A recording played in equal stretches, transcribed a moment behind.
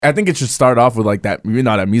I think it should start off with like that,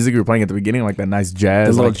 that music we were playing at the beginning, like that nice jazz,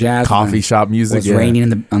 the little like jazz coffee shop music. It's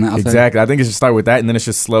raining on the outside. Exactly. I think it should start with that, and then it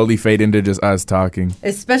should slowly fade into just us talking.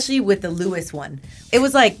 Especially with the Lewis one. It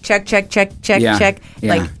was like check, check. Yeah.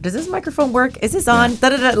 Like, does this microphone work? Is this on? Da,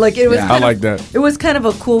 da, da. Like it was. I like that. It was kind of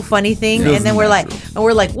a cool, funny thing, and then we're like,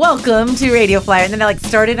 welcome to Radio Flyer, and then I like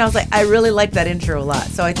started, and I was like, I really like that intro a lot.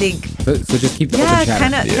 So I think. So just keep the open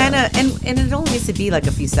chatter. kind of, and it only needs to be like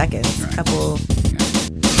a few seconds, right. couple.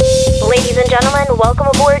 Ladies and gentlemen, welcome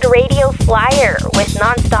aboard Radio Flyer with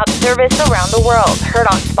non-stop service around the world. Heard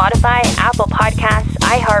on Spotify, Apple Podcasts,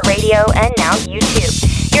 iHeartRadio, and now YouTube.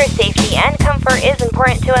 Your safety and comfort is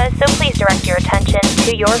important to us, so please direct your attention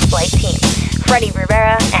to your flight team. Freddie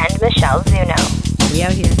Rivera and Michelle Zuno. We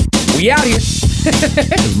out here.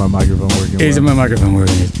 Is my microphone working? Is my microphone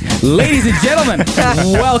working? Ladies and gentlemen,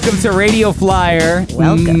 welcome to Radio Flyer.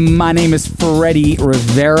 Welcome. My name is Freddie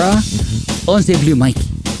Rivera. On the blue mic,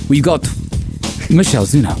 we've got Michelle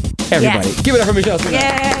Zuno. Everybody, Yes. give it up for Michelle Zuno.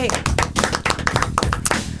 Yay!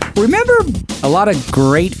 Remember a lot of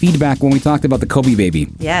great feedback when we talked about the Kobe baby.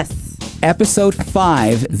 Yes. Episode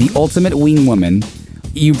 5, The Ultimate Wing Woman.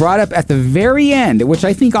 You brought up at the very end, which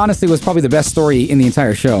I think honestly was probably the best story in the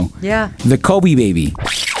entire show. Yeah. The Kobe baby.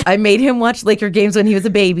 I made him watch Laker games when he was a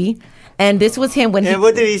baby. And this was him when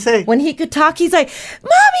what did he say? When he could talk, he's like,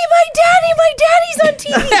 "Mommy, my daddy's on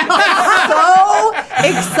TV." So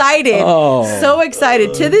excited. So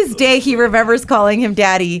excited. To this day, he remembers calling him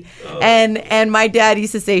daddy. And my dad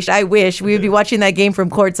used to say, I wish we would be watching that game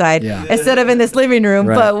from courtside instead of in this living room.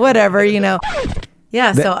 Right. But whatever,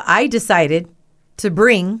 Yeah, so I decided to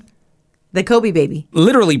bring the Kobe baby.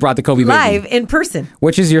 Literally brought the Kobe baby. Live in person.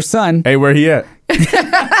 Which is your son. Hey, where he at?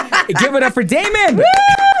 Give it up for Damon. Woo!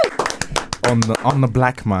 On the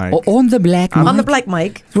black mic. On the black mic. On the black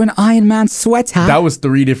mic. When Iron Man sweats, huh? That was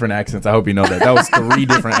 3 different accents. I hope you know that. That was 3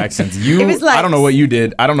 different accents. It was like- I don't know what you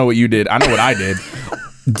did. I don't know what you did. I know what I did.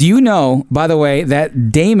 Do you know, by the way,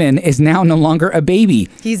 that Damon is now no longer a baby?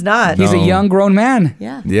 He's not. He's a young grown man.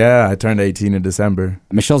 Yeah. Yeah, I turned 18 in December.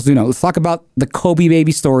 Michelle Zuno, let's talk about the Kobe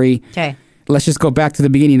baby story. Okay. Let's just go back to the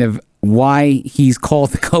beginning of why he's called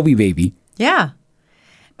the Kobe baby. Yeah.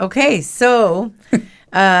 Okay, so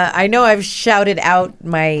I know I've shouted out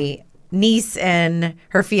my niece and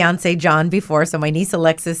her fiance, John, before. So my niece,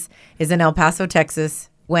 Alexis, is in El Paso, Texas.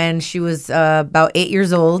 When she was about 8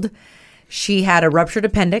 years old, she had a ruptured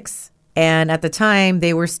appendix. And at the time,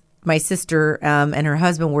 my sister and her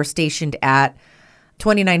husband were stationed at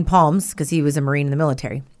 29 Palms because he was a Marine in the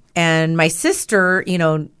military. And my sister,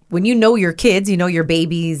 when you know your kids, you know your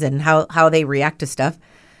babies and how they react to stuff.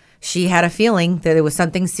 She had a feeling that it was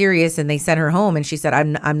something serious, and they sent her home. And she said,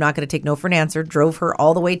 I'm not going to take no for an answer. Drove her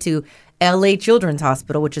all the way to LA Children's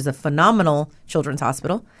Hospital, which is a phenomenal children's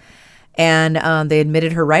hospital. And they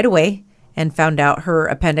admitted her right away and found out her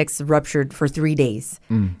appendix ruptured for 3 days.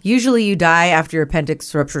 Usually you die after your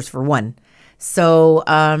appendix ruptures for 1. So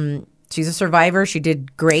she's a survivor. She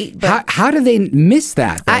did great. But How did they miss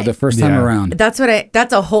that, though, the first time around? That's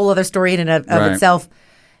a whole other story in and of Right. itself.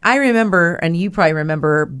 I remember, and you probably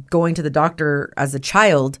remember, going to the doctor as a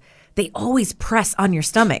child. They always press on your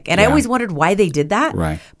stomach. And I always wondered why they did that.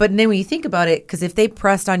 Right. But then when you think about it, because if they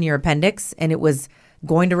pressed on your appendix and it was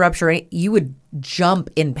going to rupture, you would jump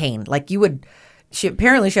in pain. Like you would. She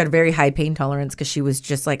had a very high pain tolerance because she was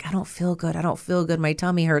just like, I don't feel good. My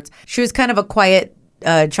tummy hurts. She was kind of a quiet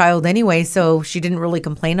child anyway, so she didn't really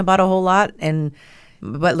complain about a whole lot.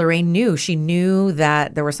 But Lorraine knew. She knew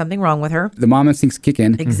that there was something wrong with her. The mom instincts kick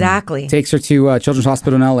in. Exactly. Takes her to Children's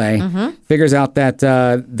Hospital in L.A. Figures out that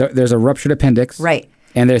there's a ruptured appendix. Right.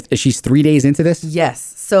 And she's 3 days into this? Yes.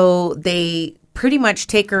 So they pretty much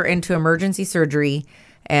take her into emergency surgery.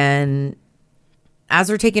 And as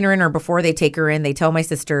they're taking her in, or before they take her in, they tell my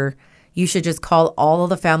sister, you should just call all of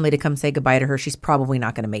the family to come say goodbye to her. She's probably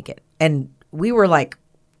not going to make it. And we were like,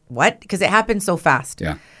 what? Because it happened so fast.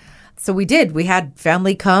 Yeah. So we did. We had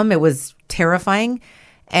family come. It was terrifying.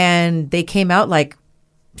 And they came out like,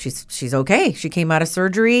 she's okay. She came out of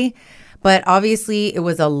surgery. But obviously, it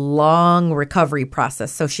was a long recovery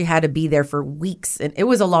process. So she had to be there for weeks. And it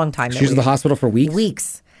was a long time. She was in the hospital for weeks?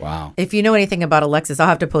 Weeks. Wow. If you know anything about Alexis, I'll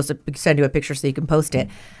have to send you a picture so you can post it.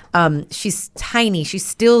 She's tiny. She's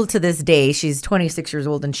still, to this day, she's 26 years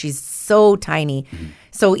old, and she's so tiny.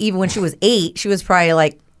 So even when she was 8, she was probably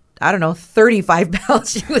like, I don't know, 35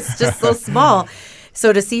 pounds. She was just so small.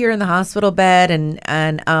 So to see her in the hospital bed, and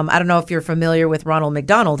I don't know if you're familiar with Ronald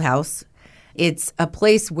McDonald House. It's a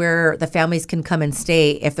place where the families can come and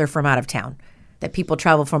stay if they're from out of town. That people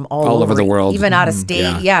travel from all over the world. even out of state.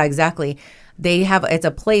 Yeah. Yeah, exactly. It's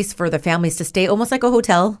a place for the families to stay, almost like a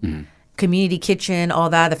hotel. community kitchen, all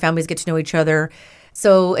that. The families get to know each other.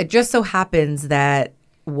 So it just so happens that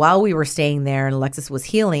while we were staying there and Alexis was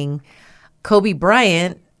healing, Kobe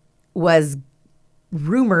Bryant was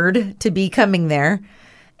rumored to be coming there.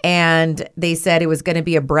 And they said it was going to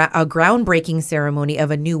be a groundbreaking ceremony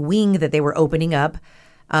of a new wing that they were opening up.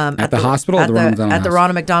 At the hospital? At the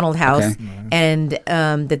Ronald McDonald House. Okay. And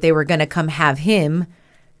that they were going to come have him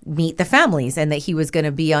meet the families and that he was going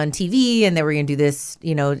to be on TV and they were going to do this,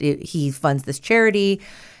 he funds this charity.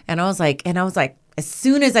 And I was like, as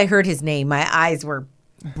soon as I heard his name, my eyes were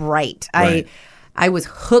bright. Right. I was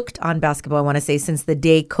hooked on basketball, I want to say, since the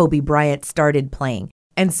day Kobe Bryant started playing.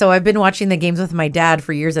 And so I've been watching the games with my dad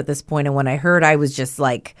for years at this point. And when I heard, I was just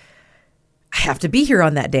like, I have to be here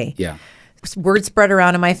on that day. Yeah. Word spread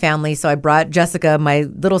around in my family. So I brought Jessica, my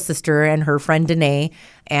little sister, and her friend Danae,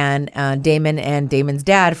 and Damon and Damon's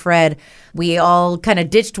dad, Fred. We all kind of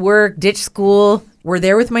ditched work, ditched school. We're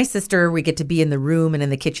there with my sister. We get to be in the room and in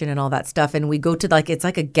the kitchen and all that stuff. And we go to it's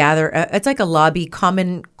like a lobby,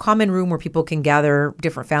 common room where people can gather,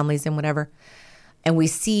 different families and whatever. And we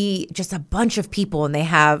see just a bunch of people and they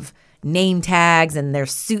have name tags and their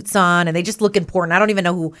suits on and they just look important. I don't even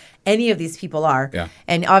know who any of these people are. Yeah.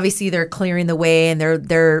 And obviously they're clearing the way and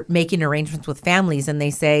they're making arrangements with families and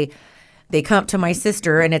they come up to my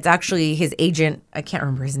sister and it's actually his agent. I can't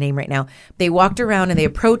remember his name right now. They walked around and they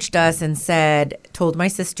approached us and told my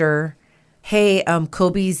sister, hey,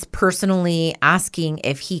 Kobe's personally asking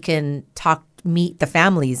if he can meet the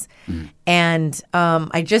families. Mm. And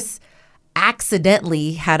I just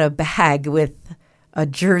accidentally had a bag with a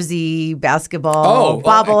jersey, basketball,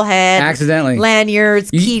 bobblehead, accidentally, lanyards,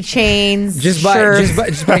 keychains, just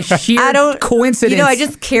by sheer coincidence. I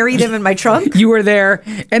just carry them in my trunk. You were there,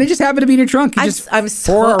 and it just happened to be in your trunk. I'm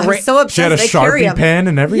so obsessed. She had a Sharpie pen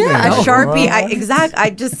and everything. Yeah, a Sharpie.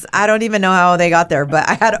 I don't even know how they got there, but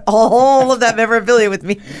I had all of that memorabilia with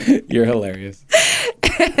me. You're hilarious.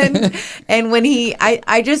 and when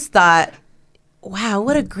I just thought, wow,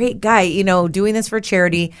 what a great guy, doing this for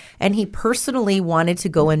charity. And he personally wanted to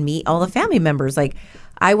go and meet all the family members. Like,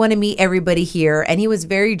 I want to meet everybody here. And he was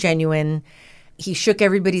very genuine. He shook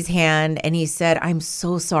everybody's hand and he said, I'm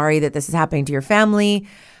so sorry that this is happening to your family.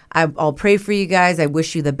 I'll pray for you guys. I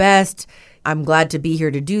wish you the best. I'm glad to be here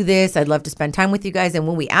to do this. I'd love to spend time with you guys. And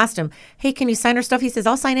when we asked him, hey, can you sign our stuff? He says,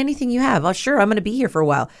 I'll sign anything you have. Oh, sure. I'm going to be here for a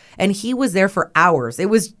while. And he was there for hours. It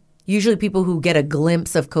was usually people who get a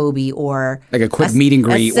glimpse of Kobe or like a quick meet and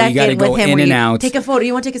greet where you got to go in and out. Take a photo.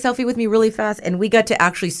 You want to take a selfie with me really fast? And we got to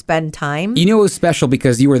actually spend time. It was special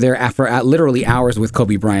because you were there after literally hours with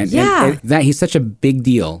Kobe Bryant. Yeah. And that he's such a big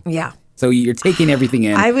deal. Yeah. So you're taking everything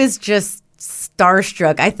in. I was just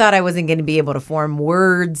starstruck. I thought I wasn't going to be able to form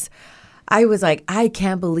words. I was like, I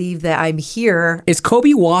can't believe that I'm here. Is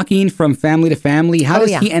Kobe walking from family to family? How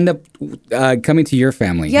does he end up coming to your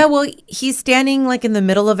family? Yeah, well, he's standing in the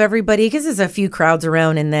middle of everybody because there's a few crowds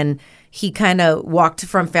around. And then he kind of walked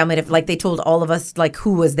from family to, they told all of us,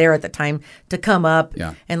 who was there at the time to come up.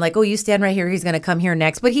 Yeah. And you stand right here. He's going to come here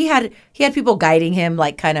next. But he had people guiding him,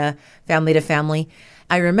 kind of family to family.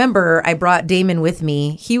 I remember I brought Damon with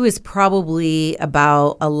me. He was probably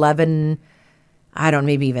about 11,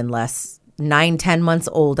 maybe even less. 9-10 months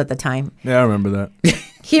old at the time. Yeah, I remember that.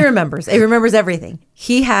 He remembers. He remembers everything.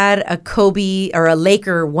 He had a Kobe or a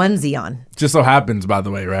Laker onesie on. Just so happens, by the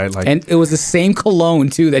way, right? And it was the same cologne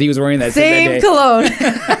too that he was wearing that same day. Cologne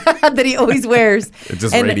that he always wears. It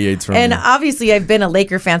just radiates from And him. obviously, I've been a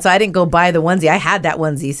Laker fan, so I didn't go buy the onesie. I had that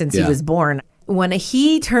onesie since he was born. When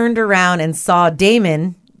he turned around and saw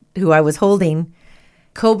Damon, who I was holding,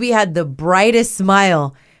 Kobe had the brightest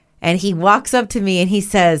smile, and he walks up to me and he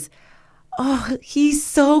says, oh, he's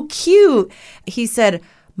so cute. He said,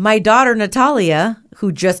 my daughter, Natalia, who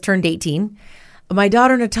just turned 18, my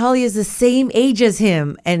daughter, Natalia, is the same age as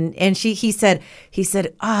him. And he said,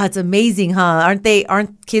 it's amazing, huh?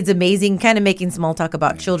 Aren't kids amazing? Kind of making small talk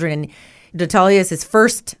about children. And Natalia is his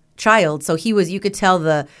first child. So you could tell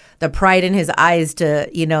the pride in his eyes to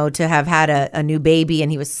have had a new baby.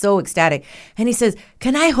 And he was so ecstatic. And he says,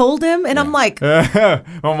 can I hold him? And I'm like, my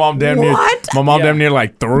mom damn near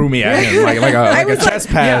threw me at him like a chest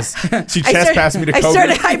pass. She chest passed me to Kobe. I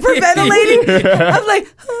started hyperventilating. I'm like,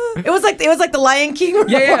 it was like the Lion King.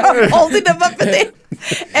 Holding him up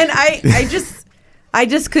and I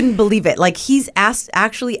just couldn't believe it. He's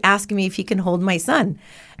actually asking me if he can hold my son.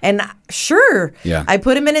 And sure, I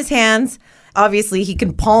put him in his hands. Obviously, he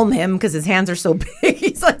can palm him because his hands are so big.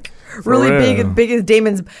 He's really big as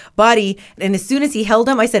Damon's body. And as soon as he held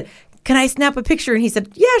him, I said, can I snap a picture? And he said,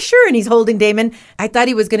 yeah, sure. And he's holding Damon. I thought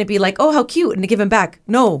he was going to be like, oh, how cute, and to give him back.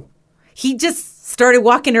 No. he just started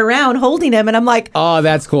walking around holding him. And I'm like, oh,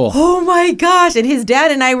 that's cool. Oh my gosh. And his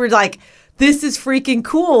dad and I were like, this is freaking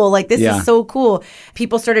cool. Like, this is so cool.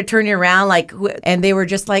 People started turning around, like, and they were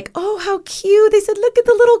just like, oh, how cute. They said, look at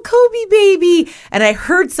the little Kobe baby. And I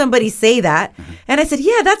heard somebody say that. And I said,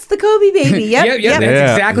 yeah, that's the Kobe baby. Yep. That's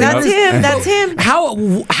exactly That's him. That's him.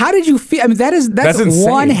 How did you feel? I mean, that's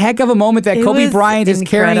one heck of a moment that Kobe Bryant is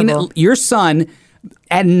carrying your son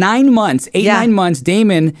at 9 months, 9 months,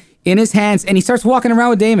 Damon in his hands, and he starts walking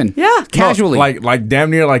around with Damon. Yeah. Casually. No, like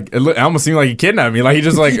damn near, like, it almost seemed like he kidnapped me. Like, he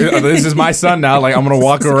just like, this is my son now. Like, I'm going to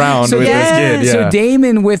walk around with this kid. Yeah. So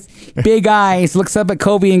Damon with big eyes looks up at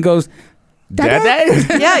Kobe and goes,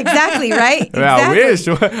 Dad? Yeah, exactly, right?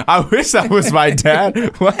 Exactly. I wish that was my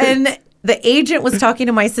dad. What? And the agent was talking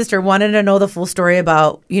to my sister, wanted to know the full story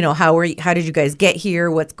about, how did you guys get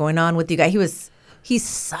here? What's going on with you guys? He's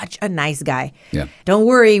such a nice guy. Yeah. Don't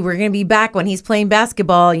worry, we're going to be back when he's playing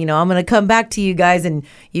basketball. I'm going to come back to you guys, and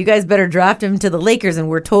you guys better draft him to the Lakers. And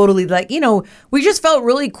we're totally like, we just felt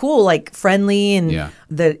really cool, like friendly. And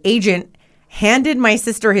the agent handed my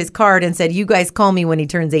sister his card and said, you guys call me when he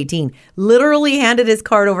turns 18. Literally handed his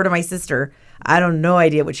card over to my sister. I don't no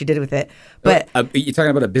idea what she did with it. But you're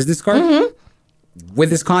talking about a business card? Mm-hmm.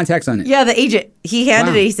 With his contacts on it. Yeah, the agent, he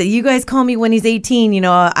handed it. He said, you guys call me when he's 18.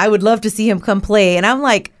 I would love to see him come play. And I'm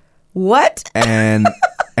like, what? And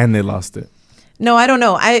they lost it. No, I don't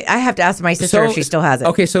know. I have to ask my sister if she still has it.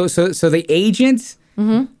 Okay, so the agent,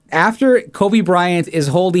 after Kobe Bryant is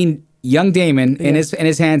holding young Damon in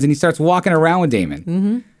his hands, and he starts walking around with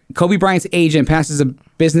Damon, Kobe Bryant's agent passes a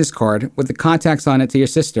business card with the contacts on it to your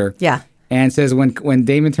sister. Yeah. And says, when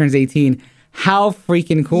Damon turns 18... How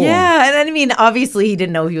freaking cool. Yeah, and I mean, obviously he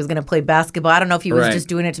didn't know he was going to play basketball. I don't know if he was just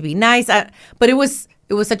doing it to be nice, but it was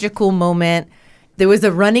such a cool moment. There was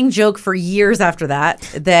a running joke for years after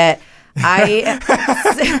that I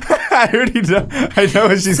I heard I know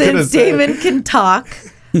what she's going to say. Since Damon can talk,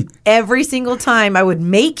 every single time I would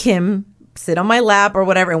make him sit on my lap or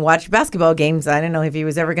whatever and watch basketball games. I didn't know if he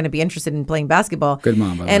was ever going to be interested in playing basketball. Good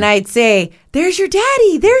mom, by the And way. I'd say, there's your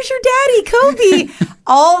daddy, Kobe.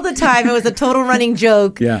 All the time. It was a total running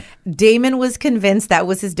joke. Yeah. Damon was convinced that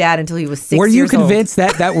was his dad until he was 6 years old. Were you convinced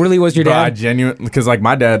that really was your Bro, I dad? genuinely, because like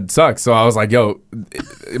my dad sucks. So I was like, yo,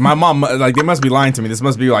 my mom, like they must be lying to me. This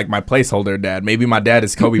must be like my placeholder dad. Maybe my dad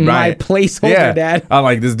is Kobe Bryant. My placeholder dad. I'm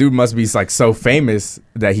like, this dude must be like so famous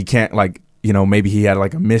that he can't like, maybe he had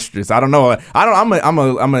like a mistress. I don't know.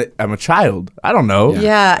 I'm a child. I don't know.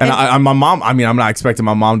 Yeah. And I'm my mom. I mean, I'm not expecting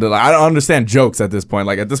my mom to like. I don't understand jokes at this point.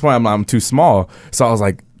 Like at this point, I'm too small. So I was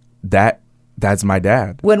like, that's my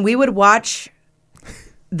dad. When we would watch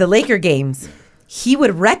the Laker games, he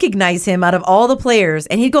would recognize him out of all the players,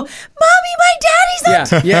 and he'd go, "Mommy, my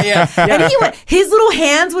daddy's on." Yeah. And his little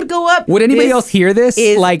hands would go up. Would anybody else hear this?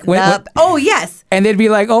 Like when, oh yes. And they'd be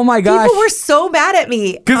like, "Oh my gosh!" People were so mad at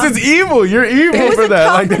me Because it's evil. You're evil for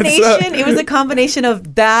that. It was a combination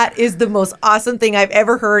of that is the most awesome thing I've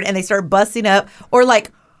ever heard, and they start busting up, or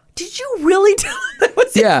like, did you really tell him that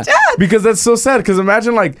was his dad? Because that's so sad. Because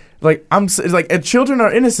imagine like children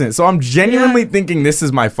are innocent, so I'm genuinely thinking this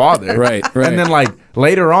is my father, right. And then like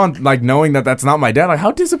later on, like knowing that that's not my dad, like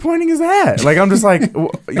how disappointing is that? Like I'm just like,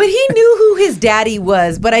 but he knew who his daddy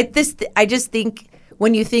was. But I just think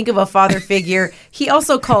when you think of a father figure, he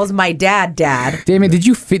also calls my dad. Damon, do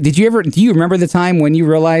you remember the time when you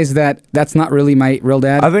realized that that's not really my real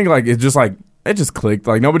dad? I think like it just clicked.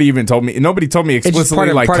 Like nobody told me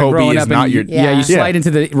explicitly like Kobe is not your. Yeah, you slide into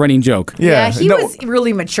the running joke. Yeah, he was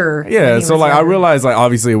really mature. Yeah, so like I realized like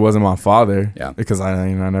obviously it wasn't my father. Yeah, because I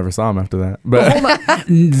never saw him after that. But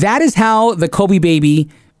that is how the Kobe baby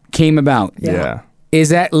came about. Yeah. Is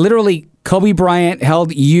that literally Kobe Bryant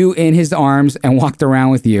held you in his arms and walked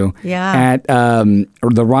around with you at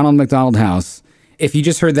the Ronald McDonald House. If you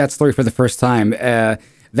just heard that story for the first time,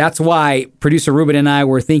 that's why producer Ruben and I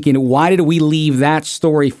were thinking, why did we leave that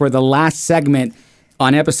story for the last segment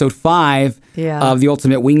on episode 5 of The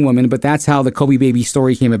Ultimate Wing Woman? But that's how the Kobe baby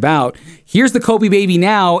story came about. Here's the Kobe baby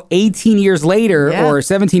now, 18 years later or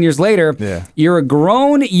 17 years later. Yeah. You're a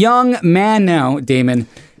grown young man now, Damon.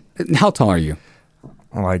 How tall are you?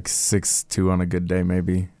 Like 6'2" on a good day,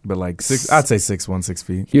 maybe. But like I'd say 6'1", 6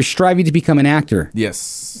 feet. You're striving to become an actor.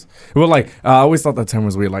 Yes. Well, like I always thought that term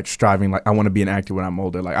was weird. Like striving, like I want to be an actor when I'm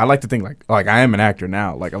older. Like I like to think like I am an actor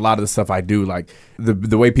now. Like a lot of the stuff I do, like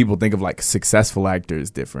the way people think of like successful actor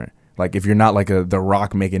is different. Like if you're not like The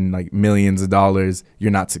Rock making like millions of dollars,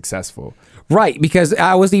 you're not successful. Right, because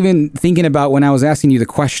I was even thinking about when I was asking you the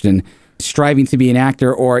question, striving to be an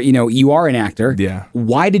actor, or you are an actor. Yeah.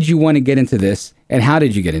 Why did you want to get into this, and how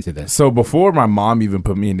did you get into this? So before my mom even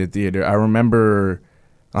put me into theater, I remember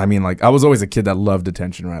I mean, like, I was always a kid that loved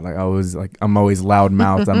attention, right? Like, I'm always loud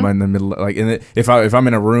mouthed. I'm in the middle, like, if I'm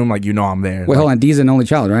in a room, like, I'm there. Wait, hold on. Dee's an only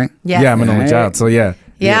child, right? Yeah, I'm an only child. So yeah.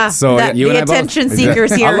 Yeah. So the attention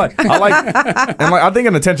seekers here. I like, and like, I think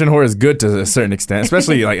an attention whore is good to a certain extent,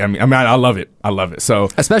 especially like, I mean, I love it. I love it. So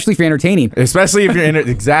especially if you're entertaining. Especially if you're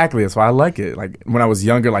exactly. That's why I like it. Like when I was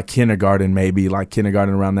younger, like kindergarten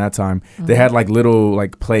around that time, they had like little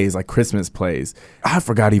like plays, like Christmas plays. I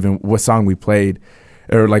forgot even what song we played.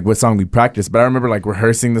 Or like what song we practiced, but I remember like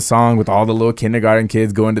rehearsing the song with all the little kindergarten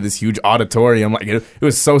kids going to this huge auditorium. Like it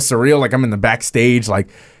was so surreal. Like I'm in the backstage, like,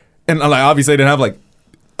 and like obviously I didn't have like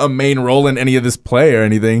a main role in any of this play or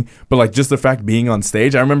anything, but like just the fact being on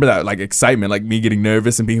stage, I remember that like excitement, like me getting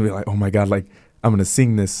nervous and being like, oh my god, like I'm gonna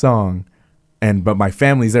sing this song, but my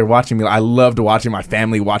family's there watching me. Like, I loved watching my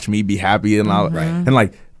family watch me be happy, and and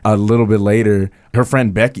like a little bit later, her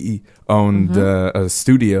friend Becky owned a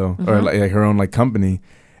studio or like her own like company,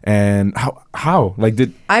 and how like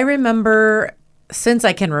did I remember since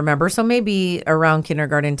I can remember, so maybe around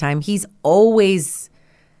kindergarten time, he's always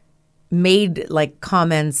made like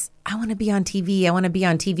comments, I want to be on TV. I want to be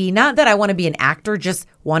on TV. Not that I want to be an actor, just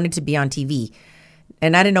wanted to be on TV.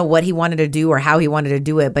 And I didn't know what he wanted to do or how he wanted to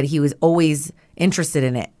do it, but he was always interested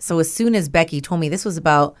in it. So as soon as Becky told me, this was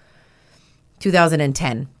about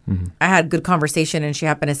 2010, I had a good conversation, and she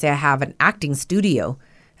happened to say, I have an acting studio.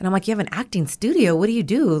 And I'm like, you have an acting studio? What do you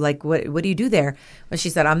do? Like, what do you do there? Well, she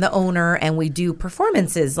said, I'm the owner, and we do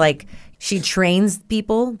performances. Like, she trains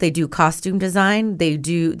people. They do costume design.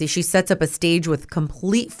 She sets up a stage with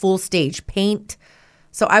complete full stage paint.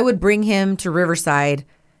 So I would bring him to Riverside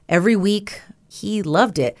every week. He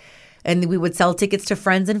loved it. And we would sell tickets to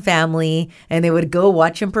friends and family, and they would go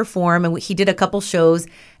watch him perform. And he did a couple shows.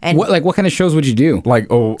 And what kind of shows would you do? Like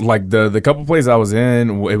the couple plays I was in,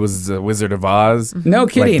 it was Wizard of Oz. No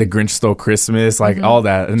kidding. Like The Grinch Stole Christmas, like all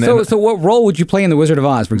that. And then, so what role would you play in The Wizard of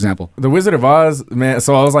Oz, for example? The Wizard of Oz, man.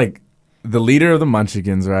 So I was like the leader of the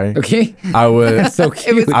Munchkins, right? Okay. I was so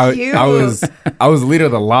cute. Cute. I was the leader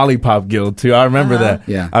of the Lollipop Guild too. I remember that.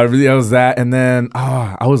 Yeah. I was that, and then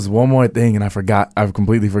I was one more thing, and I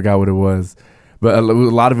completely forgot what it was. But a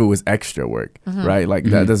lot of it was extra work, right? Like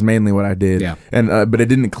that's mainly what I did. Yeah. And but it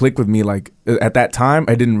didn't click with me. Like at that time,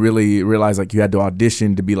 I didn't really realize like you had to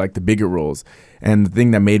audition to be like the bigger roles. And the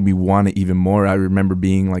thing that made me want it even more, I remember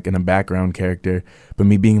being like in a background character, but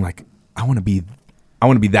me being like, I want to be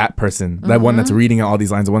that person, that one that's reading all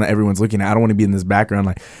these lines, the one that everyone's looking at. I don't want to be in this background.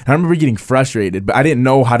 Like, and I remember getting frustrated, but I didn't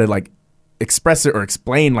know how to like express it or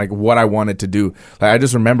explain like what I wanted to do. Like I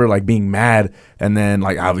just remember like being mad, and then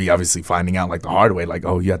like obviously finding out like the hard way, like,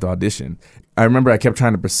 oh, you have to audition. I remember I kept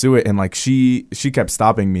trying to pursue it, and like she kept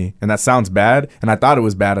stopping me, and that sounds bad, and I thought it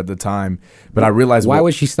was bad at the time, but I realized why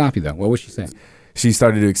would she stop you though? What was she saying? She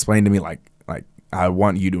started to explain to me like I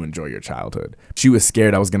want you to enjoy your childhood. She was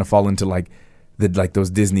scared I was gonna fall into like those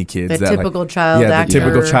Disney kids, the typical child actor. The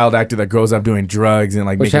typical child actor that grows up doing drugs and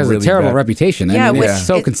like which has really a terrible bad reputation. I mean, it's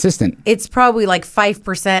so consistent. It's probably like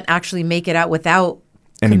 5% actually make it out without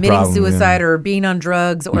any committing suicide or being on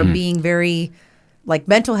drugs or being very like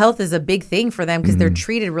mental health is a big thing for them because they're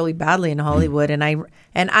treated really badly in Hollywood, and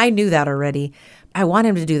I knew that already. I want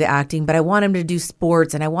him to do the acting, but I want him to do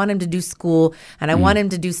sports, and I want him to do school, and I want him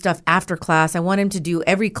to do stuff after class. I want him to do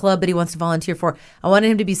every club that he wants to volunteer for. I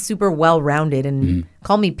wanted him to be super well-rounded, and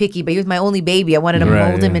call me picky, but he was my only baby. I wanted to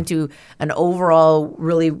mold him into an overall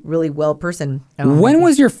really, really well person. When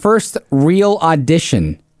was your first real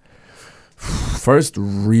audition? First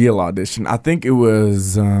real audition? I think it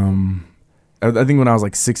was, I think when I was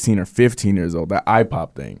like 16 or 15 years old, that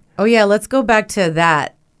iPop thing. Oh, yeah, let's go back to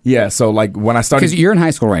that. Yeah, so like when I started... Because you're in high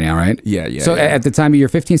school right now, right? Yeah. So at the time you're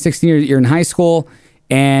 15, 16, you're in high school,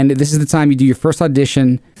 and this is the time you do your first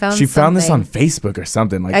audition. She found this on Facebook or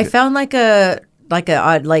something. Like I found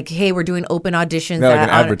like, hey, we're doing open auditions. Yeah, like an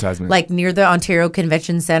advertisement. Like near the Ontario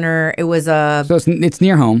Convention Center. It was a... So it's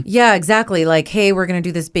near home. Yeah, exactly. Like, hey, we're going to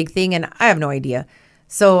do this big thing, and I have no idea.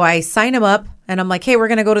 So I sign him up, and I'm like, hey, we're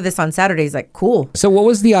going to go to this on Saturday. He's like, cool. So what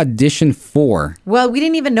was the audition for? Well, we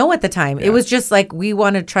didn't even know at the time. Yeah. It was just like, we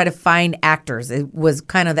want to try to find actors. It was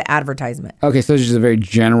kind of the advertisement. Okay, so it's just a very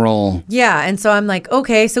general... Yeah, and so I'm like,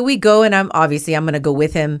 okay. So we go, and I'm going to go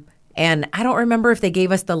with him. And I don't remember if they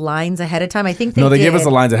gave us the lines ahead of time. I think they did. No, they gave us the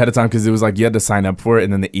lines ahead of time because it was like you had to sign up for it,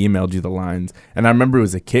 and then they emailed you the lines. And I remember it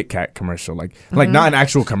was a Kit Kat commercial, like not an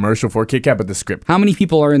actual commercial for Kit Kat, but the script. How many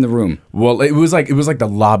people are in the room? Well, it was like the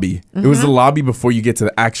lobby. It was the lobby before you get to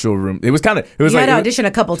the actual room. It was like you had to audition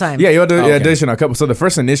a couple times. Yeah, you had to audition a couple. So the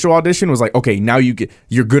first initial audition was like, okay, now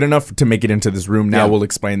you're good enough to make it into this room. Now we'll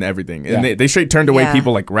explain everything. And they straight turned away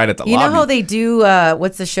people like right at the lobby. You know how they do?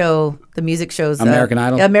 What's the show? the music shows, American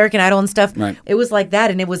Idol and stuff. Right. It was like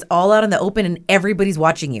that, and it was all out in the open, and everybody's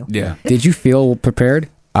watching you. Yeah. Did you feel prepared?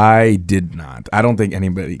 I did not. I don't think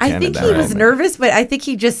anybody can. I think he was nervous, but I think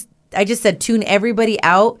I just said tune everybody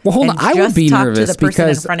out. Well, hold on. I would be nervous to the person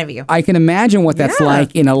because in front of you. I can imagine what that's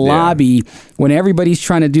like in a lobby when everybody's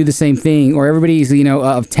trying to do the same thing, or everybody's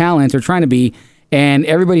of talent or trying to be, and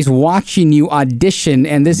everybody's watching you audition,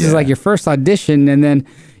 and this is like your first audition, and then.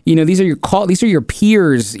 These are your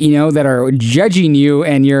peers, that are judging you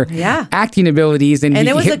and your acting abilities. And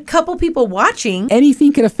there was a couple people watching.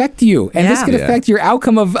 Anything could affect you. And this could affect your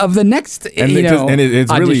outcome of the next,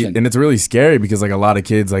 audition. It's really scary because like a lot of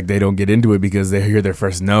kids, like they don't get into it because they hear their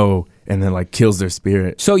first no and then like kills their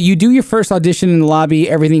spirit. So you do your first audition in the lobby.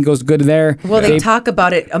 Everything goes good there. Well, they talk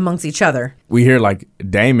about it amongst each other. We hear like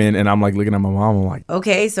Damon and I'm like looking at my mom. I'm like,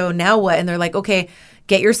 okay, so now what? And they're like, okay,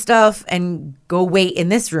 get your stuff and go wait in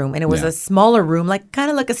this room. And it was a smaller room,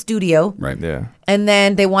 kind of like a studio. Right. Yeah. And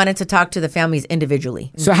then they wanted to talk to the families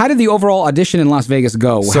individually. So how did the overall audition in Las Vegas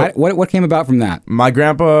go? So, what came about from that? My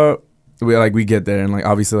grandpa, we get there and like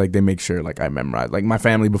obviously like they make sure like I memorize. Like my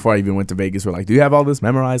family before I even went to Vegas were like, do you have all this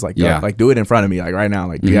memorized? Like, like do it in front of me like right now.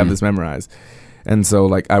 Like, do you have this memorized? And so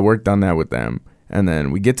like I worked on that with them. And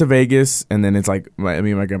then we get to Vegas and then it's like me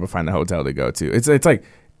and my grandpa find a hotel to go to. It's like,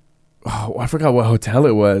 oh, I forgot what hotel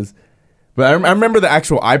it was, but I remember the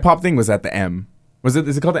actual iPop thing was at the M. Is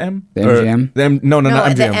it called the M? The MGM? The M? No,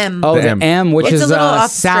 not MGM. The M. Oh, the M, which is a little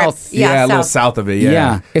south. Yeah, a little south of it.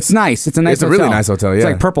 Yeah. It's nice. It's a nice hotel. It's a really nice hotel, It's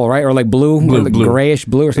like purple, right? Or like blue. Grayish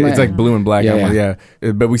blue or something. It's like blue and black. Yeah.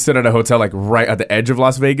 But we stood at a hotel like right at the edge of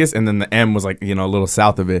Las Vegas, and then the M was like, a little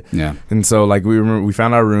south of it. Yeah. And so like we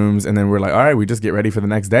found our rooms, and then we're like, all right, we just get ready for the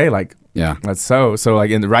next day. Like, let's so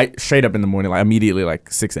like straight up in the morning, like immediately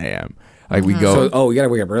like 6 a.m. Like we go. So, you gotta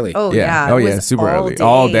wake up early. Oh yeah. Oh yeah, super early.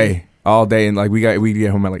 All day, and like we get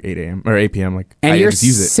home at like 8 a.m. or 8 p.m. Like, and you're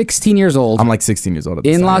 16 years old. I'm like 16 years old at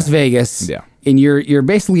this in time. Las Vegas. Yeah, and you're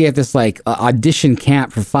basically at this like audition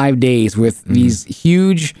camp for 5 days with these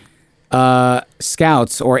huge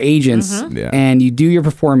scouts or agents, and you do your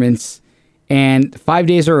performance, and 5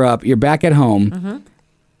 days are up. You're back at home.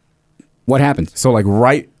 What happens? So like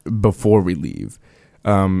right before we leave,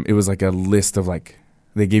 it was like a list of like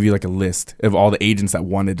they gave you like a list of all the agents that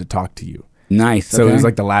wanted to talk to you. Nice. So it was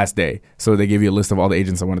like the last day. So they gave you a list of all the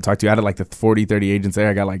agents I want to talk to. Out of like the 30 agents there,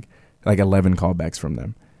 I got like 11 callbacks from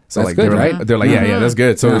them. So that's like good, right? They're like, yeah, that's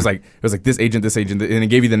good. So it was like this agent, and it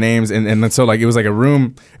gave you the names, and then so like it was like a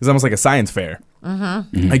room. It was almost like a science fair.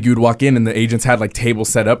 Like you'd walk in, and the agents had like tables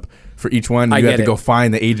set up for each one. You had to go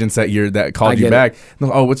find the agents that called you back.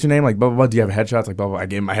 Oh, what's your name? Like blah blah blah. Do you have headshots? Like blah blah. I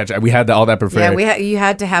gave him my headshot. We had all that prepared. Yeah, you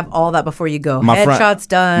had to have all that before you go. My headshots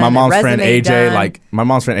done. My mom's friend AJ, done. My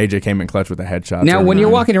mom's friend AJ came in clutch with the headshot. Now, when you're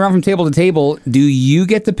walking around from table to table, do you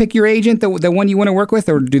get to pick your agent, the one you want to work with,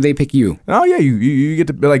 or do they pick you? Oh yeah, you get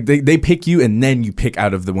to like they pick you, and then you pick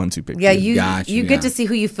out of the ones who pick you. Yeah, you get to see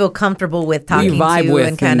who you feel comfortable with talking vibe to with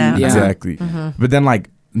and kind of exactly. But then like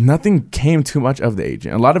nothing came too much of the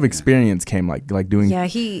agent. A lot of experience came like doing. Yeah,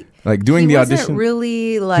 doing the audition.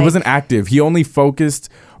 Really like he wasn't active. He only focused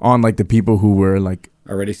on like the people who were like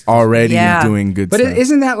already doing good stuff. But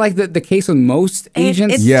isn't that like the case with most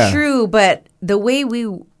agents? It's true, but the way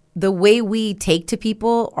we take to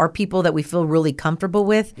people are people that we feel really comfortable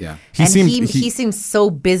with. Yeah. He seems so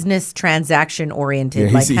business transaction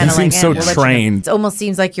oriented. Yeah, he seems so trained. It almost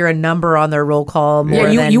seems like you're a number on their roll call.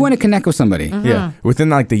 You want to connect with somebody. Yeah. Within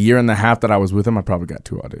like the year and a half that I was with him, I probably got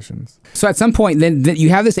 2 auditions. So at some point, then you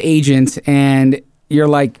have this agent and you're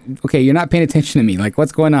like, okay, you're not paying attention to me. Like,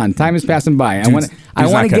 what's going on? Time is passing by. I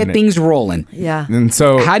want to get things rolling. Yeah. And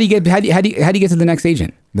so how do you get to the next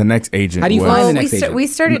agent? The next agent. How do you find the next agent? We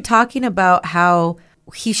started talking about how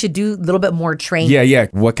he should do a little bit more training. Yeah.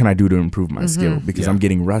 What can I do to improve my skill? Because I'm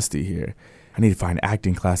getting rusty here. I need to find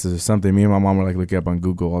acting classes or something. Me and my mom were like looking up on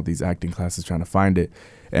Google all these acting classes trying to find it.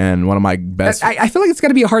 And one of my best... I feel like it's got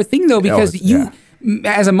to be a hard thing though, because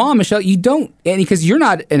as a mom, Michelle, you don't... because you're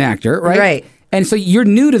not an actor, right? Right. And so you're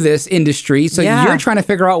new to this industry, so you're trying to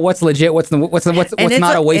figure out what's legit, what's not a waste of time.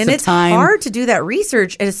 And it's hard to do that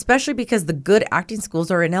research, and especially because the good acting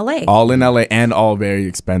schools are in LA. All in LA and all very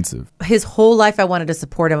expensive. His whole life, I wanted to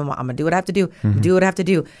support him. I'm gonna do what I have to do. Do what I have to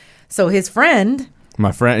do. So his friend,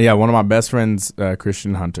 one of my best friends,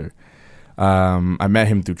 Christian Hunter. I met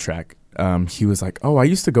him through track. He was like, "Oh, I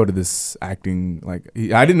used to go to this acting. Like,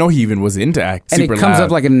 I didn't know he even was into acting." And it comes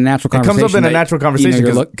up like in a natural conversation. It comes up in a natural conversation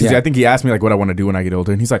because I think he asked me like what I want to do when I get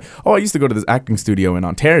older, and he's like, "Oh, I used to go to this acting studio in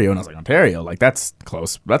Ontario," and I was like, "Ontario? Like that's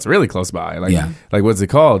close. That's really close by. Like, like what's it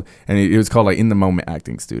called?" And it was called like In the Moment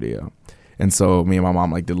Acting Studio. And so me and my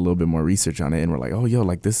mom like did a little bit more research on it, and we're like, "Oh, yo,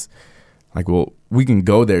 like this." like, well, we can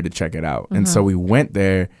go there to check it out. And so we went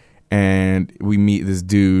there, and we meet this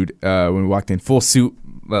dude when we walked in, full suit,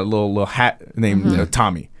 a little hat named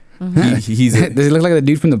Tommy. Does he look like the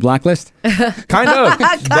dude from the Blacklist? Kind of.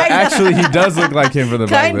 But actually, he does look like him from the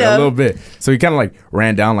Blacklist a little bit. So he kind of like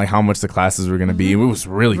ran down like how much the classes were going to be. It was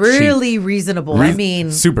really cheap. Reasonable. I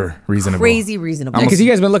mean, super reasonable. Crazy reasonable. Because you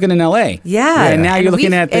guys been looking in L.A. Yeah. And now you're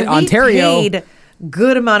looking at Ontario. We paid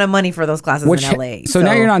good amount of money for those classes in LA. So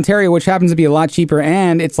now you're in Ontario, which happens to be a lot cheaper,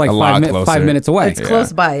 and it's like 5 minutes away. It's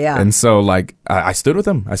close by, yeah. And so like I stood with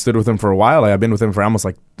him. I stood with him for a while. I've been with him for almost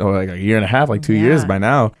like a year and a half, like 2 years by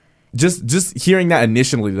now. Just hearing that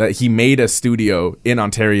initially, that he made a studio in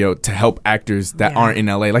Ontario to help actors that aren't in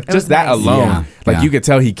LA, like just that alone, you could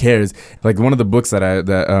tell he cares. Like one of the books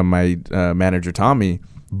that my manager Tommy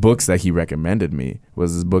books that he recommended me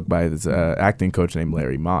was this book by this acting coach named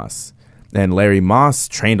Larry Moss. And Larry Moss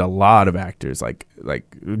trained a lot of actors, like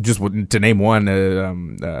just to name one,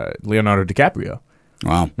 Leonardo DiCaprio.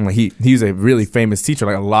 Wow, he's a really famous teacher.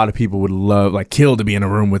 Like a lot of people would kill to be in a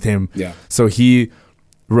room with him. Yeah. So he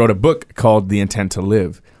wrote a book called The Intent to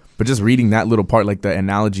Live. But just reading that little part, like the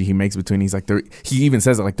analogy he makes between, he even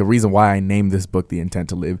says that like the reason why I named this book The Intent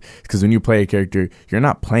to Live is because when you play a character, you're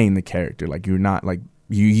not playing the character. Like you're not like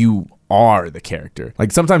you are the character.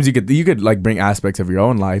 Like sometimes you could like bring aspects of your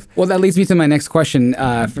own life. Well, that leads me to my next question.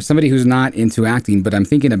 For somebody who's not into acting, but I'm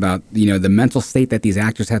thinking about the mental state that these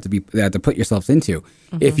actors have to put yourselves into.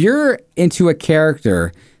 If you're into a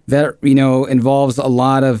character that involves a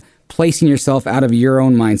lot of placing yourself out of your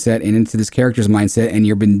own mindset and into this character's mindset, and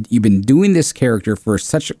you've been doing this character for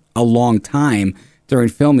such a long time during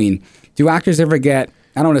filming, do actors ever get,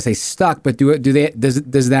 I don't want to say stuck, but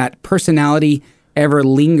does that personality ever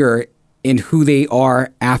linger in who they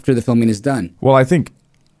are after the filming is done? Well, I think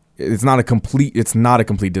it's not a complete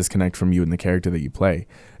disconnect from you and the character that you play.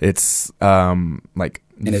 It's like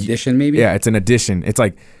an addition, maybe. Yeah, it's an addition. It's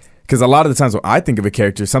like, because a lot of the times when I think of a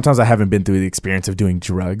character, sometimes I haven't been through the experience of doing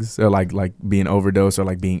drugs or like being overdosed or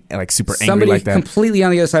like being like super angry like that. Somebody completely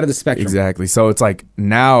on the other side of the spectrum. Exactly. So it's like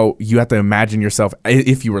now you have to imagine yourself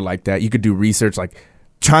if you were like that. You could do research like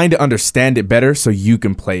trying to understand it better so you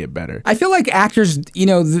can play it better. I feel like actors,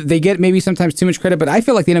 they get maybe sometimes too much credit, but I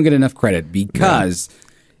feel like they don't get enough credit because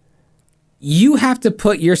you have to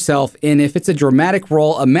put yourself in, if it's a dramatic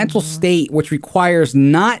role, a mental state which requires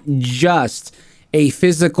not just a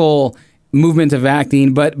physical movement of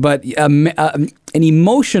acting, but an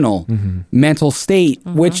emotional mental state,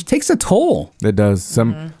 which takes a toll. It does.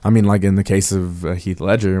 I mean, like in the case of Heath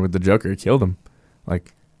Ledger with the Joker, it killed him.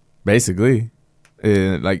 Like, basically.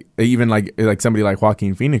 Like even like somebody like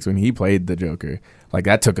Joaquin Phoenix when he played the Joker, like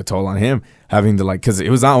that took a toll on him, having to because it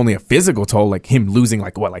was not only a physical toll, like him losing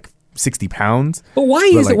like 60 pounds. But why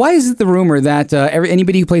is it the rumor that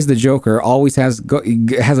anybody who plays the Joker always has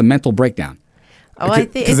a mental breakdown? Oh, I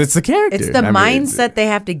think because it's the character. It's the mindset they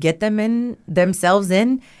have to get themselves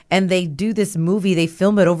in, and they do this movie. They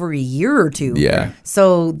film it over a year or two. Yeah.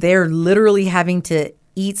 So they're literally having to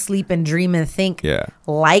eat, sleep, and dream and think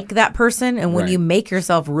like that person. And when you make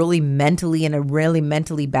yourself really mentally in a really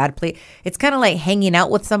mentally bad place, it's kind of like hanging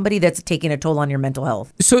out with somebody that's taking a toll on your mental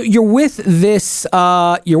health. So you're with this.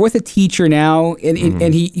 You're with a teacher now,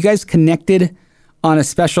 and you guys connected on a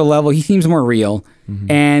special level. He seems more real,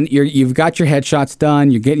 and you've got your headshots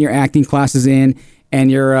done. You're getting your acting classes in,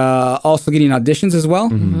 and you're also getting auditions as well.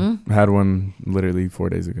 I had one literally 4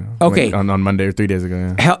 days ago. Okay, on Monday or 3 days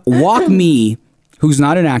ago. Yeah. Walk me, who's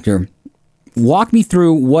not an actor, walk me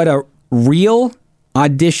through what a real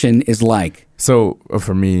audition is like. So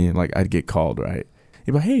for me, like I'd get called, right?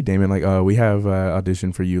 You'd be like, hey, Damon, like we have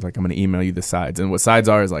audition for you. Like I'm gonna email you the sides, and what sides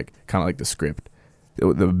are is like kind of like the script.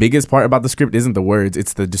 The biggest part about the script isn't the words;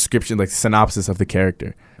 it's the description, like the synopsis of the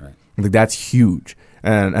character. Right. Like that's huge.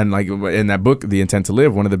 And like in that book, The Intent to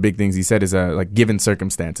Live, one of the big things he said is like given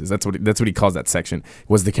circumstances. That's what he calls that section.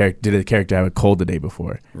 Did the character have a cold the day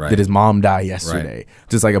before? Right. Did his mom die yesterday? Right.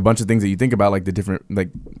 Just like a bunch of things that you think about, like the different like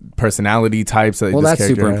personality types. That well, that's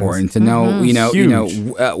super important to know.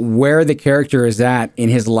 Where the character is at in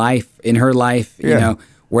his life, in her life. Yeah.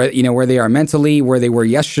 Where they are mentally, where they were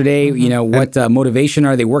yesterday, what motivation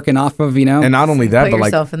are they working off of, And not only that, put but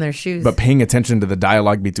yourself in their shoes. But paying attention to the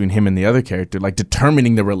dialogue between him and the other character, like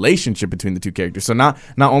determining the relationship between the two characters. So not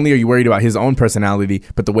only are you worried about his own personality,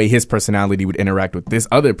 but the way his personality would interact with this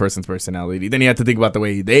other person's personality. Then you have to think about the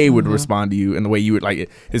way they would respond to you and the way you would like it.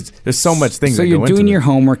 There's so much things. So that you're go doing into your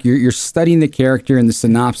homework. You're studying the character and the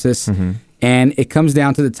synopsis. and it comes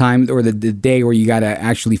down to the time or the day where you got to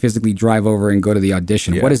actually physically drive over and go to the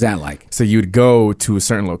audition. What is that like? So you'd go to a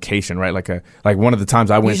certain location, right? Like one of the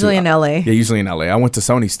times I went usually in LA. Yeah, usually in LA. I went to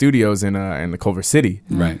Sony Studios in the Culver City.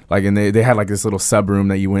 Right. Like, and they had like this little sub room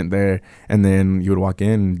that you went there, and then you would walk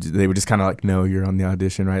in, and they would just kind of like, no, you're on the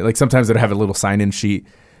audition, right? Like sometimes they'd have a little sign-in sheet,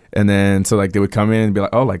 and then so like they would come in and be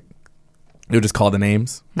like, oh, like they would just call the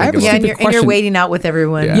names. I have a Yeah, stupid and you're question. waiting out with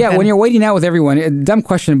everyone. Yeah, when you're waiting out with everyone, a dumb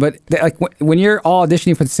question, but like when you're all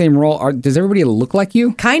auditioning for the same role, does everybody look like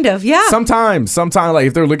you? Kind of, yeah. Sometimes like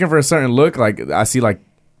if they're looking for a certain look, like I see like.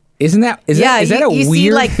 Isn't that is that a you weird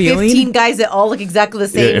see like feeling? 15 guys that all look exactly the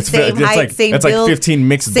same, same height, same it's build, like 15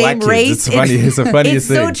 mixed same black race. kids. It's funny. It's the funniest it's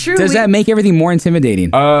thing. so true. Does that make everything more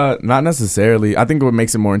intimidating? Not necessarily. I think what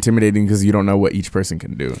makes it more intimidating because you don't know what each person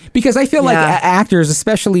can do. Because I feel like actors,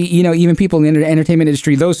 especially even people in the entertainment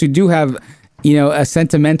industry, those who do have a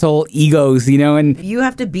sentimental egos, and you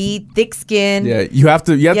have to be thick-skinned. Yeah, you have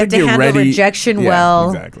to You have to get handle ready. rejection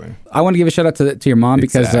well. Exactly. I want to give a shout out to your mom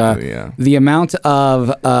because the amount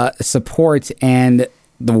of support and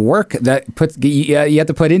the work that you have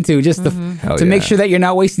to put into just to make sure that you're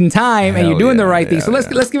not wasting time and you're doing the right thing. So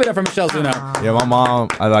let's give it up for Michelle Zuno. Yeah, my mom.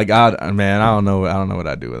 I don't know what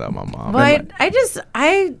I'd do without my mom. But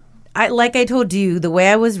I like I told you, the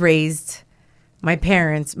way I was raised, my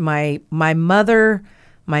parents, my mother,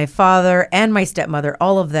 my father, and my stepmother,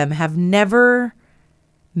 all of them have never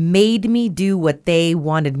made me do what they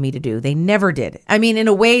wanted me to do. They never did. I mean, in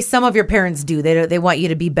a way, some of your parents do. They want you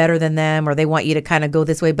to be better than them, or they want you to kind of go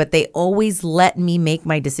this way, but they always let me make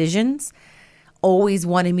my decisions, always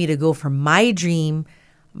wanted me to go for my dream,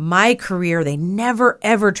 my career. They never,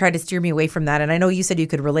 ever tried to steer me away from that. And I know you said you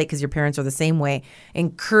could relate because your parents are the same way,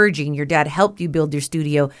 encouraging. Your dad helped you build your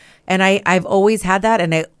studio. And I've always had that.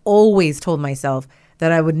 And I always told myself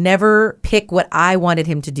that I would never pick what I wanted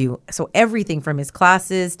him to do. So everything from his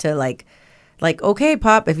classes to like, okay,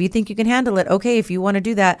 Pop, if you think you can handle it, okay, if you want to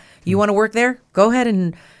do that, you want to work there, go ahead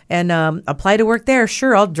and apply to work there.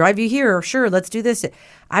 Sure, I'll drive you here. Or sure, let's do this.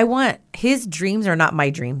 His dreams are not my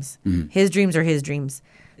dreams. Mm-hmm. His dreams are his dreams.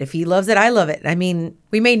 If he loves it, I love it. I mean,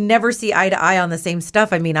 we may never see eye to eye on the same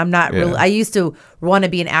stuff. I mean, I'm not really, I used to want to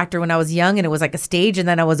be an actor when I was young, and it was like a stage, and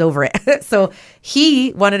then I was over it. So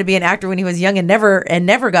he wanted to be an actor when he was young and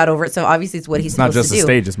never got over it. So obviously it's what he's supposed to do. It's not just a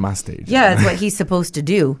stage, it's my stage. Yeah, it's what he's supposed to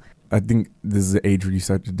do. I think this is the age where you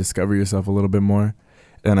start to discover yourself a little bit more.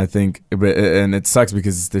 And I think, and it sucks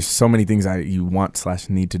because there's so many things you want /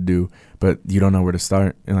 need to do, but you don't know where to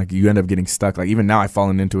start. And like you end up getting stuck. Like even now I've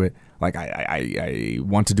fallen into it. Like I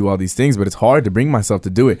want to do all these things, but it's hard to bring myself to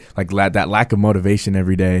do it. Like that lack of motivation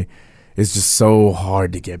every day is just so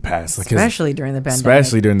hard to get past. Like, especially during the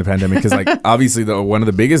pandemic. Because like obviously one of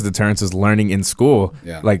the biggest deterrents is learning in school.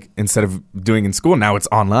 Yeah. Like instead of doing in school, now it's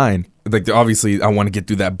online. Like obviously I want to get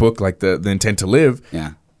through that book, like the Intent to Live.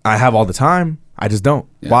 Yeah. I have all the time. I just don't.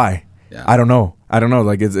 Yeah. Why? Yeah. I don't know.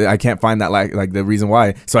 Like I can't find that like the reason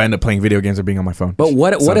why. So I end up playing video games or being on my phone. But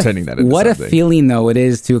what a feeling though it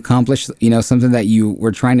is to accomplish something that you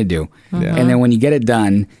were trying to do, and then when you get it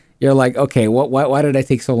done, you're like, okay, why did I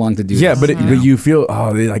take so long to do? Yeah, this? but you feel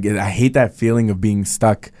I hate that feeling of being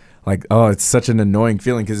stuck. Like it's such an annoying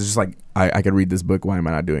feeling because it's just like I could read this book. Why am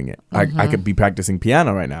I not doing it? Mm-hmm. I could be practicing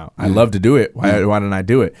piano right now. I love to do it. Why don't I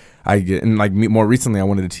do it? More recently I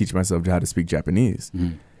wanted to teach myself how to speak Japanese.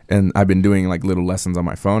 Mm-hmm. And I've been doing like little lessons on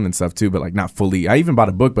my phone and stuff too, but like not fully. I even bought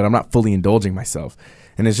a book, but I'm not fully indulging myself.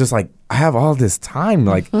 And it's just like I have all this time.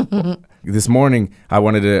 Like this morning, I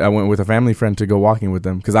went with a family friend to go walking with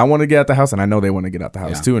them because I want to get out the house, and I know they want to get out the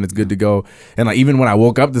house too, and it's good to go. And like even when I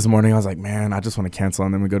woke up this morning, I was like, man, I just want to cancel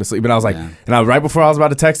on them and go to sleep. But I was like, right before I was about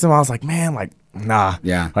to text them, I was like, man, like nah,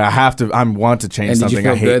 like, I have to. I want to change something. And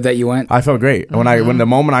did you feel good that you went? I felt great when the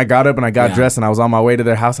moment I got up and I got dressed and I was on my way to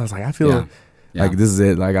their house, I was like, I feel. Yeah. Like this is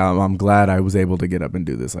it. Like I'm glad I was able to get up and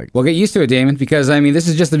do this. Like, well, get used to it, Damon, because I mean this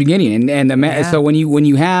is just the beginning. So when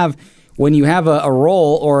you have a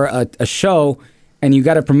role or a show and you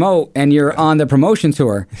got to promote and you're on the promotion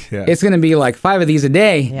tour, it's going to be like 5 of these a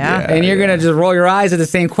day, and you're going to just roll your eyes at the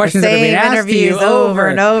same questions that are being asked to you over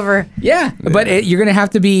and over. Yeah, but you're going to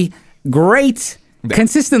have to be great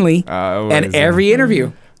consistently at every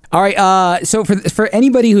interview. All right. So for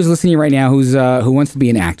anybody who's listening right now, who wants to be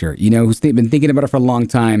an actor, who's been thinking about it for a long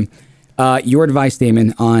time, your advice,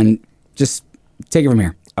 Damon, on just take it from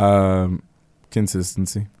here.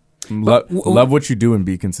 Consistency. Love what you do and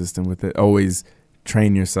be consistent with it. Always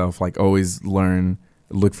train yourself. Like always learn.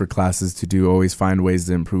 Look for classes to do. Always find ways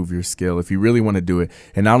to improve your skill if you really want to do it.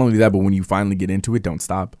 And not only that, but when you finally get into it, don't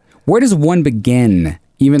stop. Where does one begin?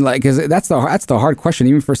 Even like, because that's the hard question.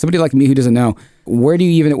 Even for somebody like me who doesn't know,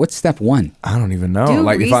 what's step one? I don't even know. Do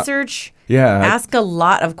like research. Ask a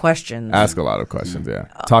lot of questions. Ask a lot of questions. Yeah.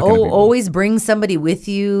 Talking to people. Always bring somebody with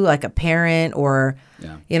you, like a parent or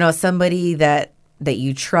somebody that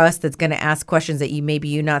you trust that's going to ask questions that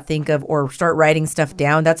you not think of, or start writing stuff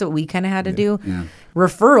down. That's what we kind of had to do. Yeah.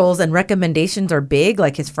 Referrals and recommendations are big.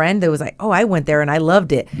 Like his friend that was like, "Oh, I went there and I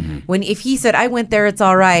loved it." Mm-hmm. If he said, "I went there, it's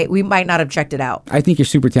all right," we might not have checked it out. I think you're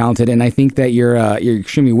super talented, and I think that you're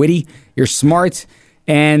extremely witty. You're smart,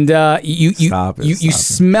 and you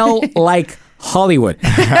smell like Hollywood.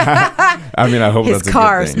 I mean, I hope his that's a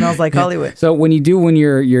car good thing. smells like Hollywood. So when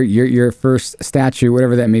your first statue,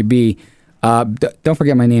 whatever that may be. Don't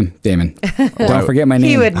forget my name, Damon. Don't forget my name.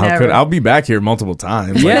 He would never. I'll be back here multiple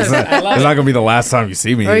times. Yes, it's not going to be the last time you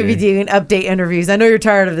see me. Or be doing update interviews. I know you're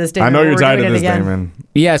tired of this, Damon. I know you're tired of this, Damon.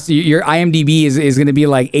 Yes, your IMDb is going to be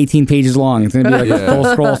like 18 pages long. It's going to be like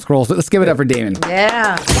a scroll. So let's give it up for Damon.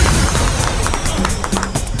 Yeah.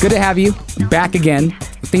 Good to have you back again.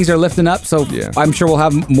 Things are lifting up, so I'm sure we'll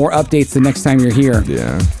have more updates the next time you're here.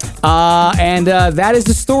 Yeah. And that is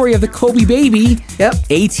the story of the Kobe baby. Yep.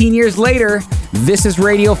 18 years later, this is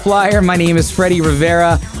Radio Flyer. My name is Freddie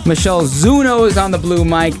Rivera. Michelle Zuno is on the blue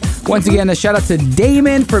mic. Once again, a shout out to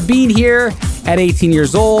Damon for being here at 18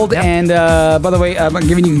 years old. Yep. And by the way, I'm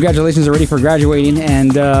giving you congratulations already for graduating.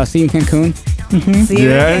 And see you in Cancun. Mm-hmm. See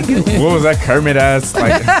you in Cancun. What was that Kermit ass?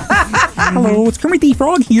 Like, hello, it's Kermit the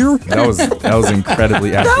Frog here. That was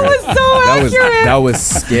incredibly accurate. That was so accurate. That was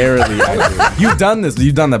scarily accurate. You've done this.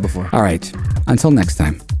 You've done that before. All right. Until next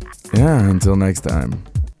time. Yeah, until next time.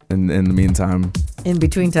 In the meantime. In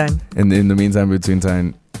between time. In the meantime, between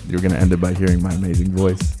time, you're going to end it by hearing my amazing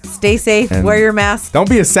voice. Stay safe. And wear your mask. Don't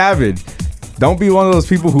be a savage. Don't be one of those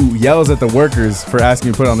people who yells at the workers for asking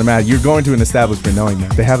you to put on the mask. You're going to an establishment knowing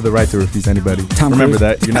that. They have the right to refuse anybody. Remember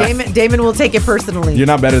that. You're not, Damon will take it personally. You're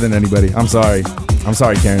not better than anybody. I'm sorry. I'm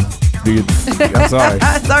sorry, Karen. Dude, I'm sorry.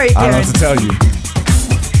 Sorry, Karen. I don't know what to tell you.